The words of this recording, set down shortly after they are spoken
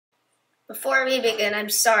Before we begin, I'm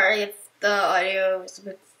sorry if the audio is a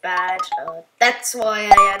bit bad. That's why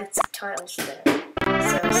I added subtitles there.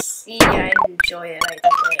 So see and enjoy it either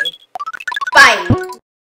way. Bye!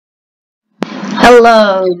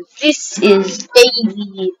 Hello, this is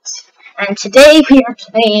David, and today we are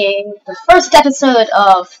playing the first episode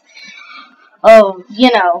of you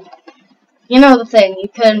know the thing, you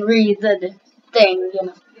can read the thing,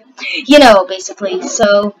 basically.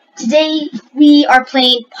 So, today we are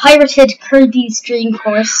playing Pirated Kirby's Dream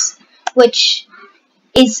Course, which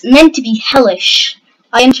is meant to be hellish.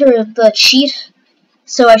 I entered the cheat,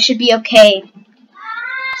 so I should be okay.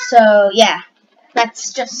 So, yeah,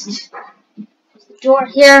 let's just door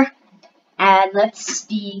here, and let's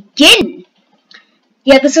begin.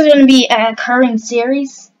 Yeah, this is going to be a recurring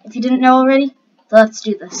series, if you didn't know already. So let's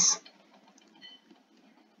do this.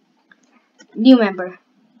 New member.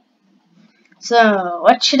 So,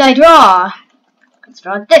 what should I draw? Let's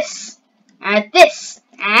draw this, and this,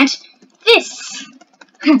 and this.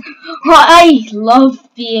 I love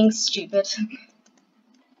being stupid.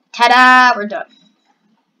 Ta-da, we're done.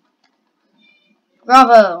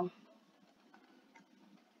 Bravo.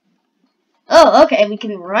 Oh, okay, we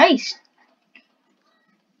can write.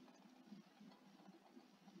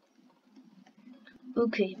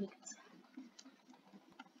 Okay.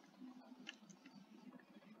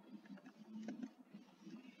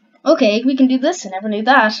 Okay, we can do this. I never knew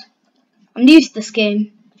that. I'm new to this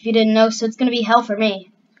game, if you didn't know, so it's gonna be hell for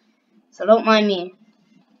me. So don't mind me.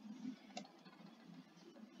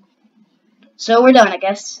 So we're done, I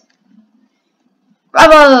guess.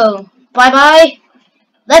 Bravo! Bye-bye!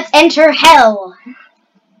 Let's enter hell!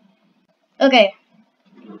 Okay.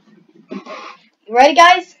 You ready,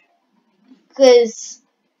 guys? Because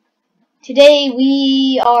today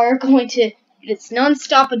we are going to do this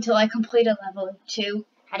non-stop until I complete a level 2.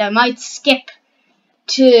 And I might skip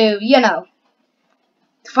to, the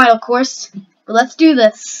final course. But let's do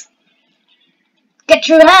this. Get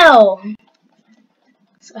through hell!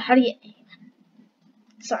 So how do you aim?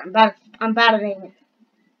 Sorry, I'm bad at aiming.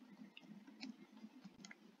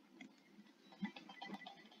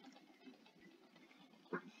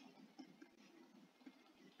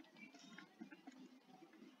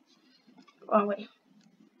 Wrong way.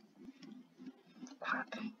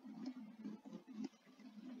 Crap.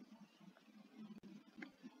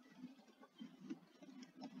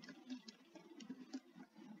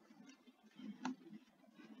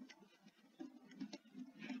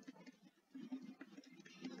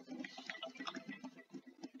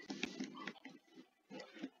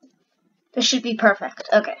 This should be perfect.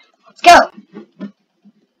 Okay, let's go!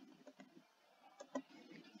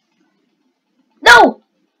 No!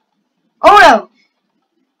 Oh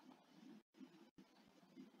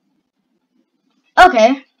no!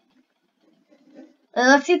 Okay.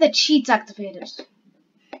 Let's see if the cheat's activated.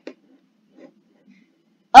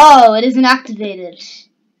 Oh, it isn't activated.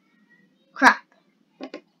 Crap.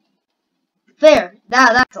 There.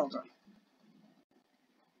 That's all done.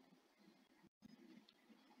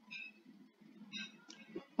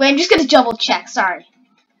 Wait, I'm just gonna double check, sorry.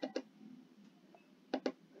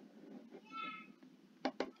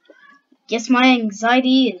 Guess my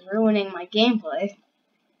anxiety is ruining my gameplay.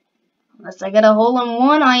 Unless I get a hole in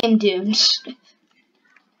one, I am doomed.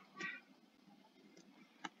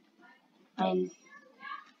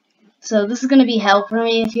 So this is gonna be hell for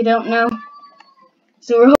me if you don't know.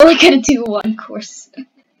 So we're only gonna do one course.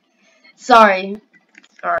 Sorry.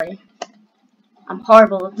 I'm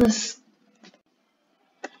horrible at this.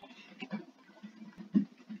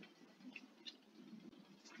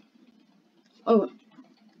 Oh.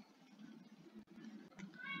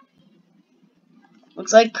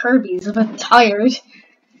 Looks like Kirby's a bit tired.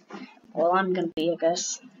 Well, I'm gonna be, I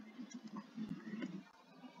guess.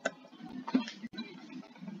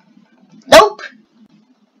 Nope!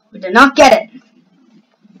 We did not get it.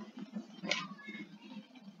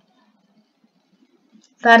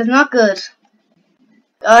 That is not good.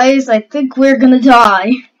 Guys, I think we're gonna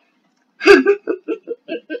die.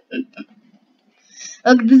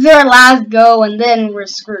 Look, this is our last go, and then we're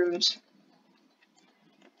screwed.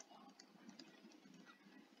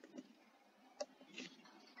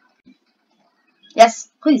 Yes,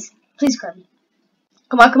 please, Kirby.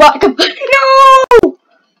 Come on. No!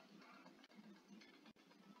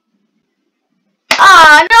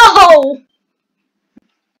 Ah, no!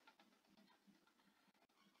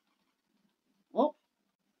 Oh,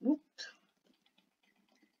 oops.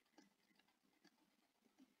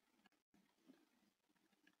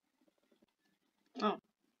 Oh,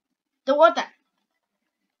 don't want that.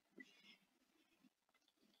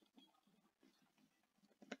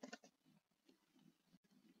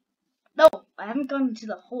 No. I haven't gone into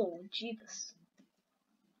the hole. Jesus.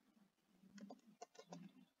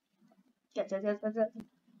 Get.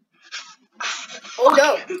 Oh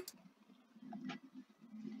no!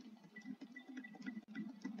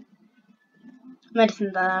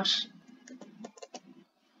 Medicine dash.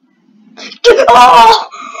 Oh!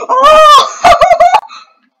 Oh!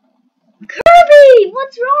 Kirby!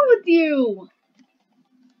 What's wrong with you?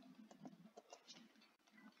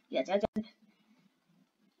 Yes.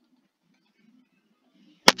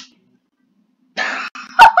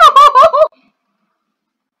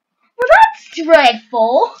 Well, that's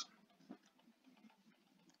dreadful.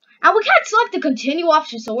 And we can't select the continue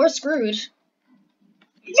option, so we're screwed.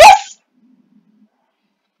 Yes!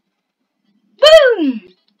 Boom!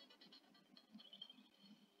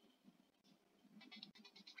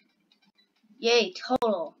 Yay,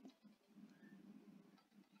 total.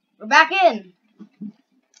 We're back in.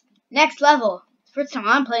 Next level. First time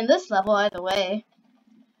I'm playing this level, either way.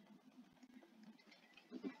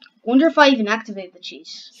 Wonder if I even activate the cheat.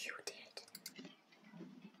 You did.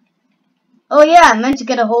 Oh yeah, I meant to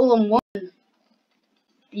get a hole in one.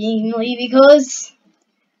 Mainly because,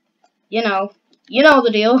 you know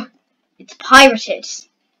the deal. It's pirated.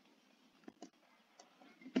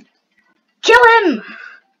 Kill him!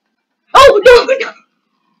 Oh no!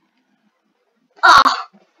 Ah!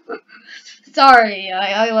 Sorry,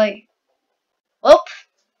 I like. Well,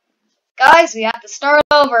 guys, we have to start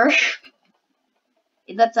over.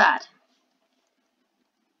 That's sad.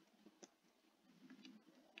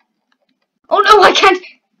 Oh no, I can't.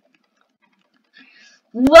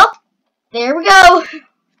 Well, there we go.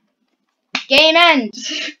 Game end.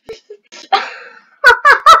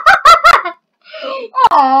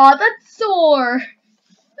 Aw, that's sore.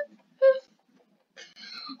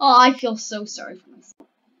 Oh, I feel so sorry for myself.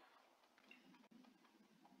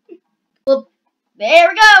 Well, there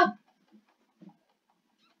we go.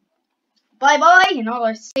 Bye-bye, and all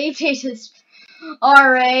our save status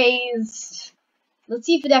are raised. Let's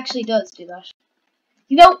see if it actually does do that.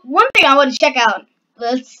 You know, one thing I want to check out.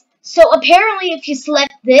 So apparently if you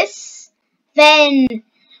select this, then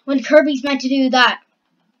when Kirby's meant to do that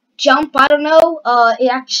jump, I don't know, it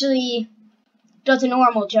actually does a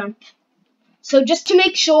normal jump. So just to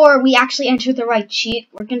make sure we actually enter the right cheat,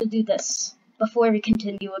 we're going to do this before we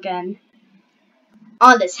continue again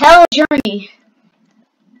on this hell journey.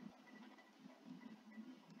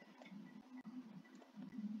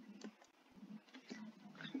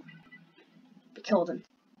 We killed him.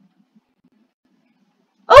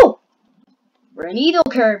 Oh! We're an Needle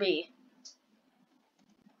Kirby.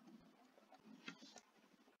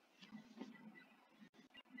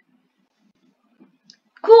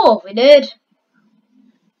 Cool, we did.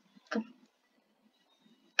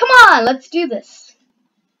 Come on, let's do this.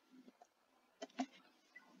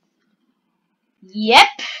 Yep.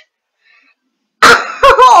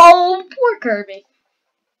 Oh, poor Kirby.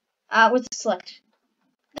 What's the select?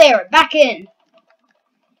 There, back in.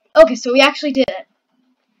 Okay, so we actually did it.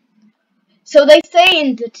 So they say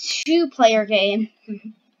in the 2-player game,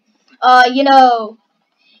 you know,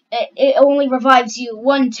 it only revives you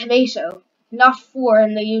 1 tomato, not 4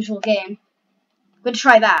 in the usual game. I'm gonna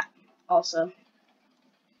try that also.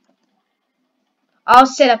 I'll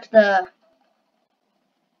set up the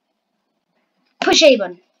push A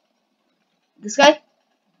button. This guy?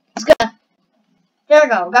 It's gonna. There we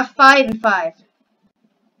go. We got 5 and 5.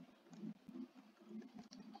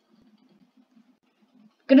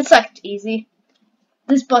 Gonna select easy.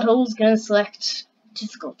 This butthole is gonna select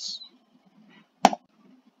difficult.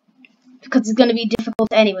 Because it's gonna be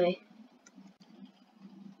difficult anyway.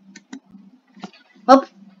 Well,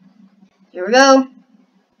 here we go.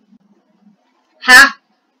 Ha!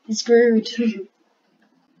 He's screwed.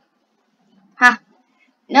 Ha!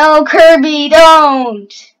 No, Kirby,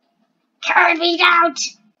 don't! Kirby, don't!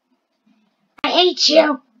 I hate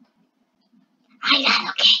you! I know,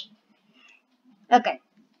 okay. Okay.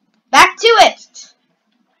 Back to it!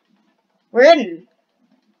 We're in.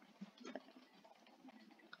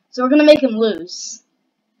 So we're gonna make him lose.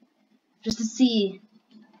 Just to see.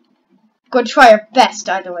 We're gonna try our best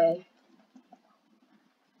either way.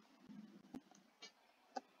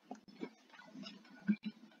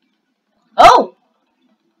 Oh!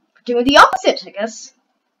 We're doing the opposite, I guess.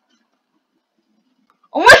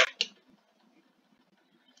 Oh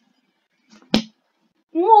my!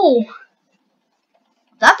 Whoa!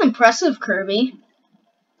 That's impressive, Kirby.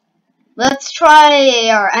 Let's try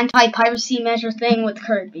our anti-piracy measure thing with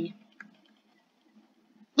Kirby.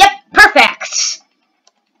 Yep, perfect!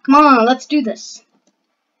 Come on, let's do this.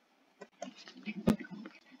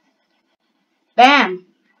 Bam!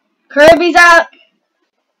 Kirby's out!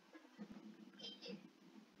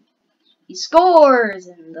 He scores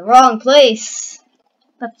in the wrong place.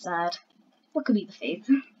 That's sad. What could be the faith?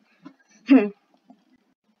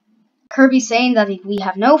 Kirby's saying that we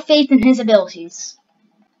have no faith in his abilities.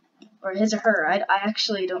 Or his or her. I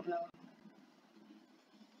actually don't know.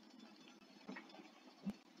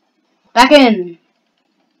 Back in.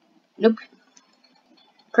 Nope.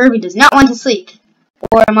 Kirby does not want to sleep.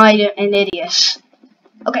 Or am I an idiot?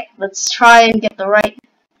 Okay, let's try and get the right.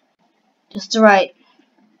 Just the right.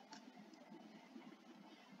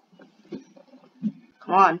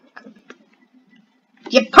 Come on.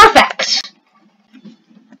 Yeah, perfect!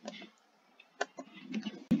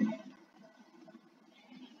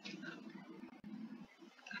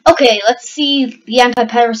 Okay, let's see the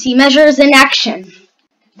anti-piracy measures in action.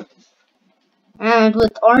 And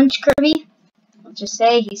with Orange Kirby, let's just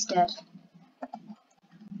say he's dead.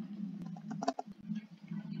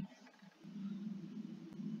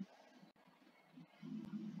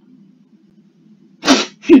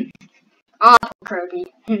 Awful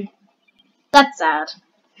Kirby. That's sad.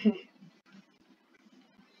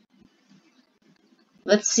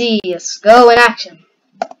 Let's see, let's go in action.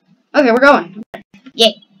 Okay, we're going.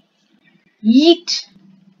 Yay. Yeet.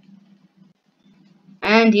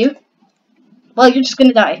 And you? Well, you're just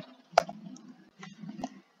gonna die.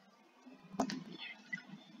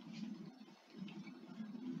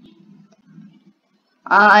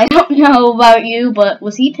 I don't know about you, but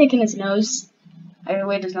was he picking his nose? Either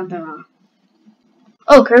way, there's nothing wrong.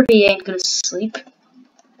 Oh, Kirby ain't gonna sleep.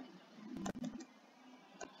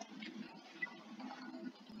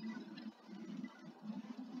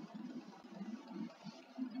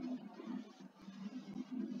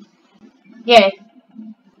 Yay.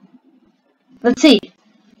 Let's see.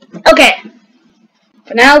 Okay.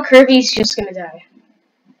 For now, Kirby's just gonna die.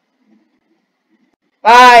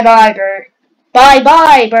 Bye-bye, Bird.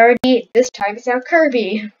 Bye-bye, Birdie. This time it's now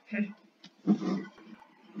Kirby.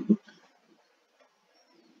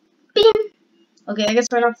 Beam. Okay, I guess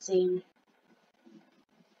we're not seeing.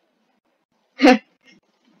 Well,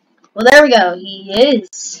 there we go. He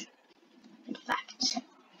is. In fact.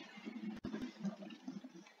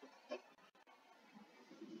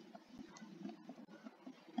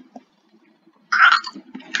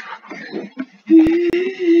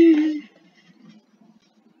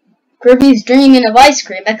 Kirby's dreaming of ice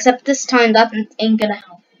cream, except this time that ain't gonna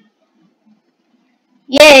help.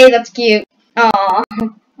 Yay, that's cute. Aww.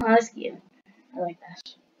 Oh, that's cute. I like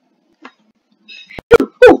that.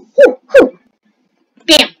 Ooh, ooh, ooh, ooh.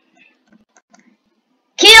 Bam!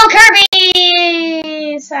 Kill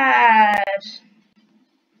Kirby! Sad.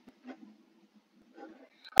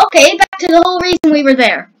 Okay, back to the whole reason we were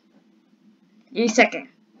there. Give me a second.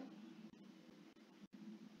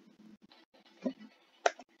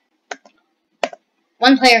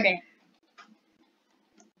 One player game.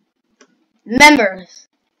 Members.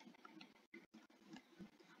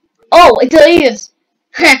 Oh, it deletes.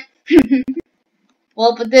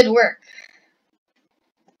 Well, it did work.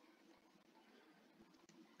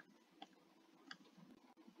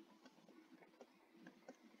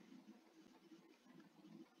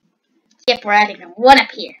 Yep, we're adding one up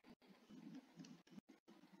here.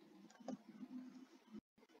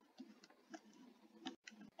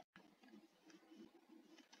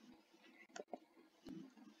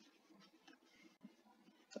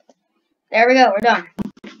 There we go, we're done.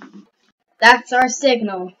 That's our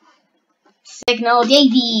signal. Signal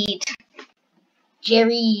David.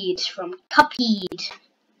 Jared from Cuphead.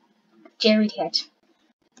 Jared hit.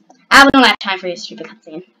 I don't have time for your stupid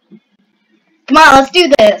cutscene. Come on, let's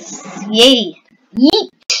do this. Yay.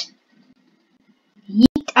 Yeet.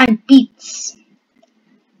 Yeet and beats.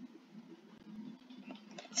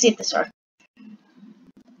 Let's see if this works.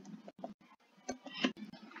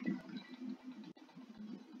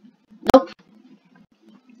 Nope.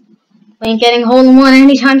 We ain't getting hole in one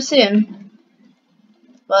anytime soon.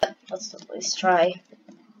 But let's at least try.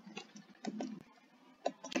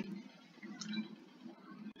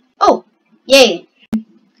 Oh! Yay!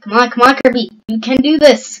 Come on, Kirby. You can do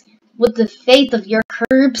this. With the faith of your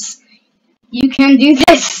curbs, you can do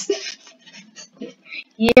this.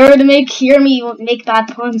 You're to hear me make bad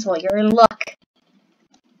puns while you're in luck.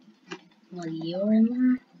 While you're in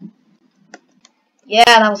luck? Yeah,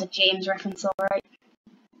 that was a James reference, alright.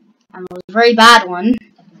 And it was a very bad one.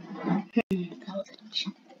 That was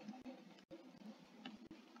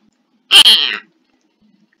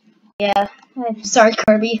yeah, I'm sorry,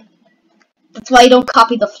 Kirby. That's why you don't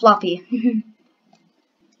copy the floppy.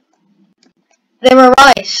 They were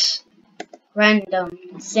right. Random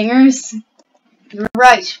singers. You're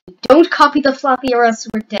right. Don't copy the floppy or else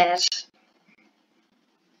we're dead.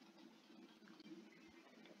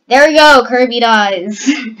 There we go, Kirby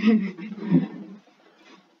dies.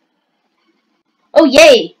 Oh,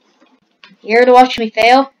 yay! Here to watch me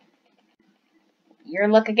fail? Your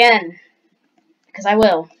luck again. Because I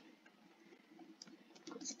will.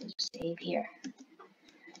 Let's save here.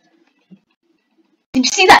 Did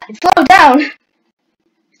you see that? It slowed down.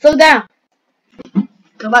 Slow down.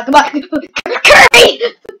 Come on, come on. Kirby!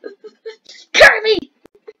 Kirby!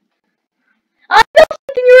 I know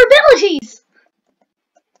something in your abilities!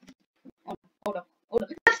 Hold up.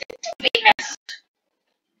 That's Venus!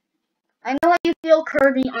 I know how you feel,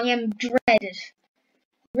 Kirby. I am dread.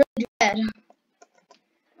 Really dread.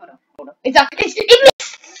 Hold up. It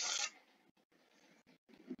missed!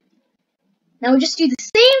 Now we just do the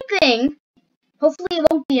same thing. Hopefully it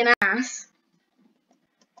won't be an ass.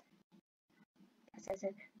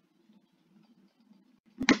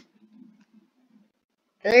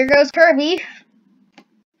 There goes Kirby.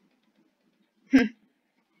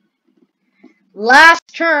 Last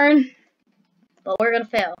turn. But we're gonna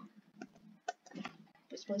fail.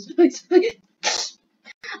 Please.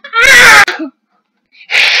 Ah!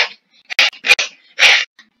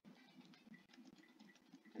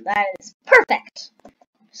 That is perfect.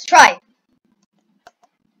 Let's try.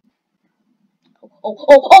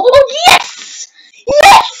 Oh, yes!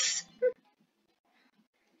 Yes!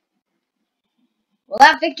 Well,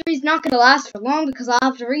 that victory's not gonna last for long because I'll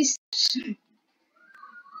have to reset.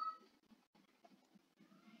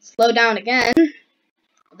 Slow down again.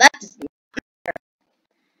 Well, that doesn't matter.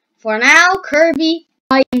 For now, Kirby,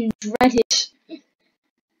 I am dreaded.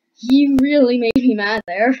 You really made me mad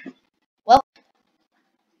there. Well.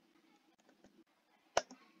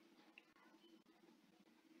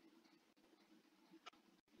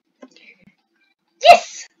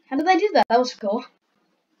 Yes! How did I do that? That was cool.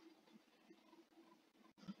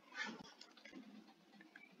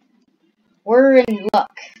 We're in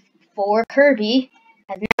luck. For Kirby,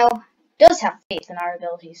 and now does have faith in our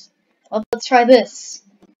abilities. Well, let's try this.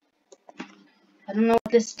 I don't know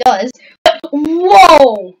what this does, but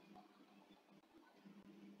whoa!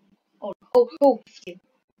 Oh.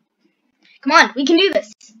 Come on, we can do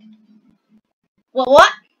this.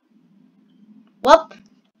 What? Well,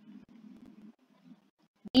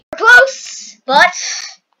 we were close, but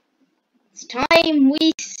it's time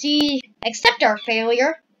we accept our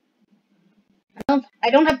failure. I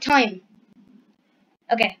don't have time.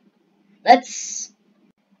 Okay, let's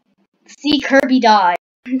see Kirby die.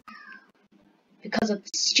 Because of the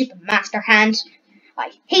stupid Master Hand.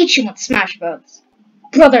 I hate you with Smash Brothers.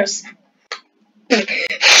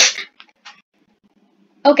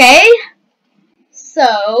 Okay,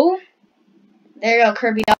 so there you go,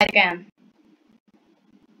 Kirby died again.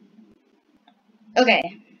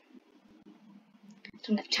 Okay.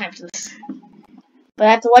 Don't have time for this. But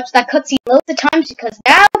I have to watch that cutscene loads of times because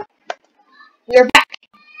now we're back.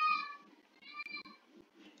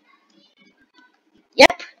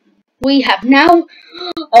 Yep, we have now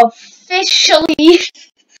officially.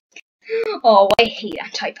 Oh, I hate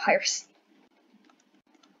Anti-Piracy.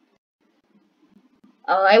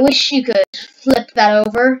 Oh, I wish you could flip that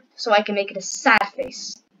over so I can make it a sad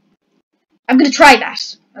face. I'm gonna try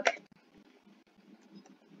that. Okay.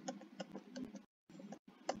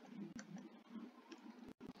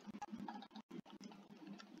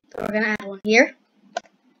 So we're gonna add one here.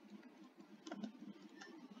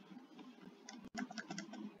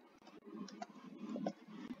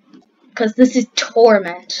 Because this is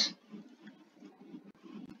torment.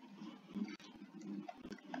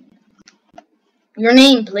 Your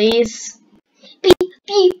name, please.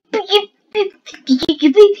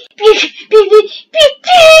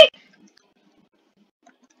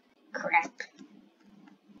 Crap.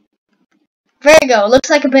 There you go. Looks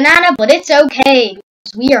like a banana, but it's okay.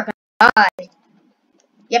 Because we are gonna die.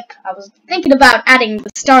 Yep, I was thinking about adding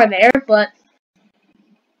the star there, but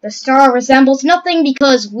the star resembles nothing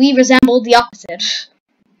because we resemble the opposite.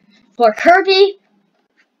 For Kirby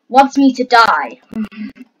wants me to die.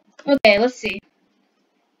 Okay, let's see.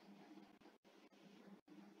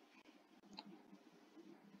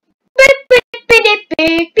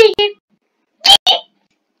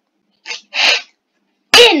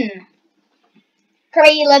 In!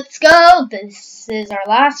 Kirby, let's go. This is our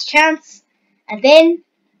last chance. And then,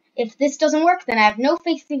 if this doesn't work, then I have no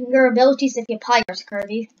faith in your abilities if you pirate,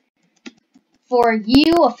 Kirby. For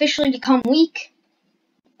you officially become weak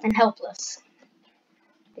and helpless.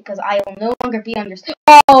 Because I will no longer be under...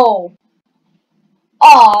 Oh!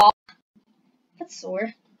 Aw! That's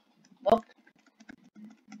sore. Well,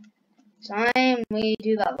 time we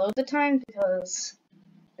do that loads of times because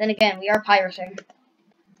then again we are pirating.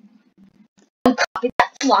 Don't copy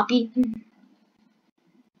that floppy.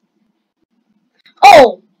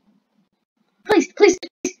 Oh! Please, please,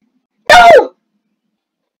 please. No!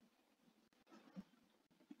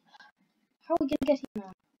 How are we gonna get here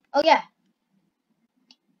now? Oh yeah.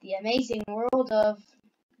 The amazing world of...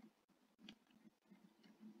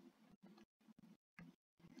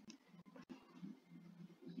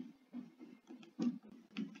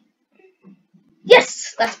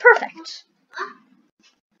 Yes! That's perfect!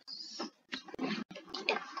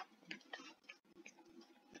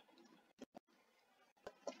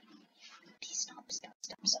 Stop, stop,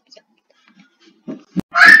 stop, stop, stop.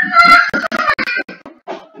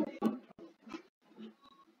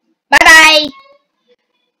 Bye-bye!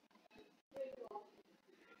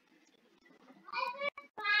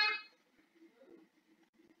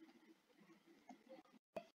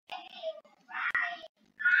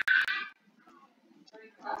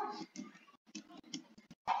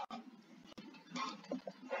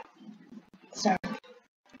 Sorry.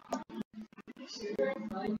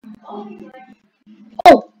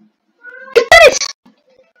 Oh! You finished!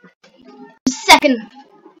 Second.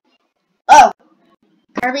 Oh.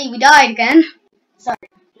 Kirby, we died again. Sorry.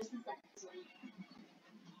 Just a second.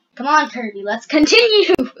 Come on, Kirby, let's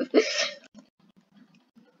continue!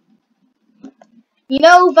 You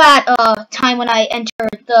know that time when I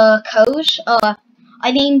entered the code?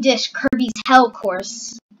 I named it Kirby's Hell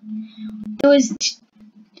Course. It was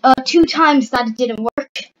 2 times that it didn't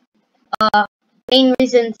work. Main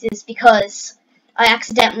reasons is because I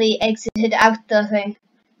accidentally exited out the thing.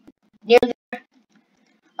 Nearly there.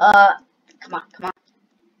 Come on, come on.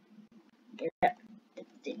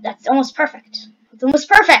 That's almost perfect. It's almost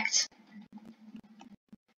perfect!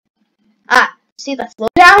 Ah, see that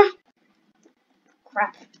slowdown?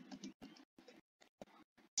 Crap.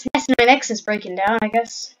 SNES 9X is breaking down, I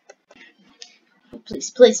guess. Oh, please,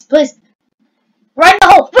 please, please! Right in the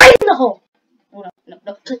hole! Right in the hole! Oh, no, no,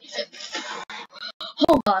 no, please.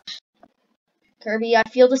 Oh, gosh. Kirby, I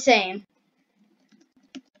feel the same.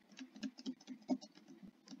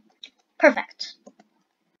 Perfect.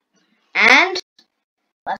 And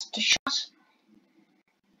last shot.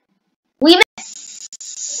 We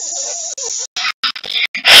miss.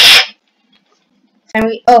 And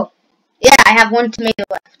oh, yeah, I have 1 tomato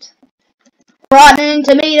left. Rotten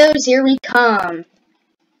tomatoes, here we come.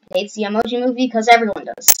 Hates the Emoji Movie because everyone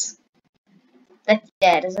does. That's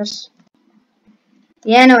dead, is it?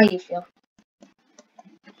 Yeah, I know how you feel.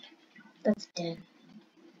 That's dead.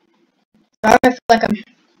 Sorry, I feel like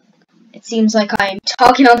it seems like I'm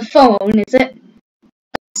talking on the phone, is it?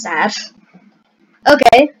 Sad.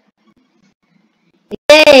 Okay.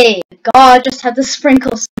 Yay! God just had to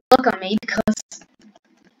sprinkle some luck on me because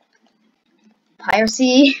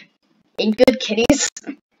piracy ain't good, kitties.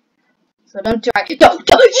 So don't try. Don't!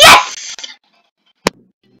 Yes!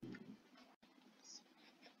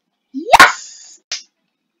 Yes!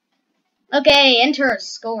 Okay, enter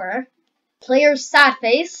score. Player sad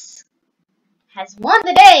face has won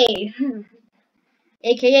the day!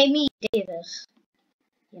 AKA me, David.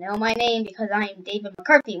 You know my name because I'm David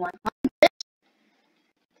McCarthy 100.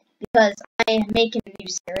 Because I am making a new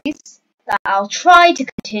series that I'll try to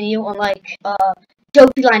continue, unlike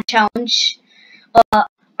Dopeyland Challenge.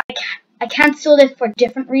 I cancelled it for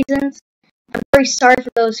different reasons. I'm very sorry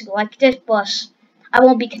for those who liked it, but I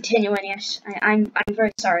won't be continuing it. I'm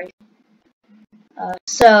very sorry.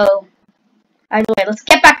 So anyway, let's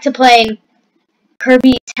get back to playing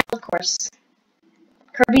Kirby's Hell Course.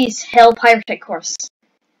 Kirby's Hell Pirate Course.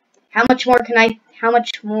 How much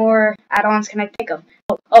more add-ons can I think of?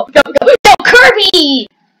 Oh, no, Kirby!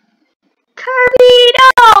 Kirby,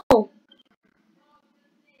 no!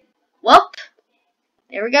 Well,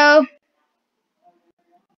 there we go.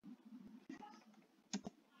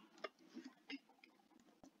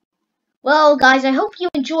 Well, guys, I hope you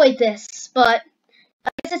enjoyed this, but I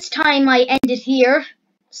guess it's time I end it here.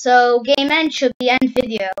 So, game end should be end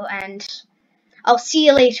video, and I'll see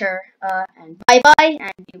you later. And bye-bye,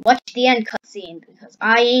 and you watch the end cutscene, because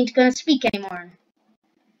I ain't gonna speak anymore.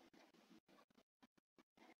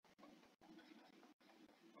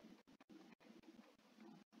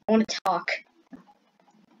 I want to talk.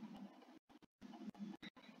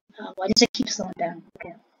 Why does it keep slowing down?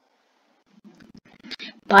 Okay.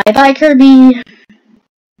 Bye-bye, Kirby.